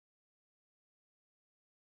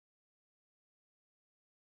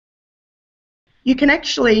you can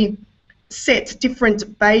actually set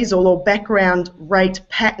different basal or background rate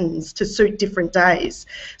patterns to suit different days.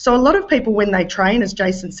 So a lot of people when they train, as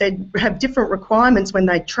Jason said, have different requirements when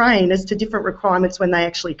they train as to different requirements when they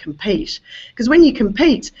actually compete. Because when you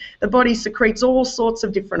compete, the body secretes all sorts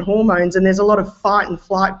of different hormones, and there's a lot of fight and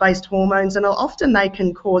flight based hormones, and often they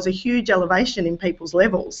can cause a huge elevation in people's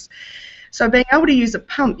levels. So being able to use a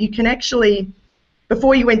pump, you can actually,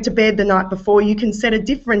 before you went to bed the night before, you can set a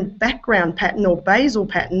different background pattern or basal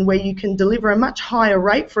pattern where you can deliver a much higher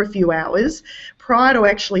rate for a few hours prior to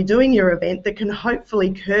actually doing your event that can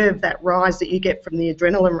hopefully curb that rise that you get from the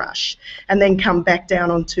adrenaline rush, and then come back down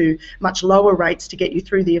onto much lower rates to get you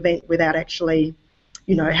through the event without actually,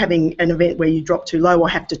 you know, having an event where you drop too low or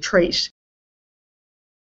have to treat.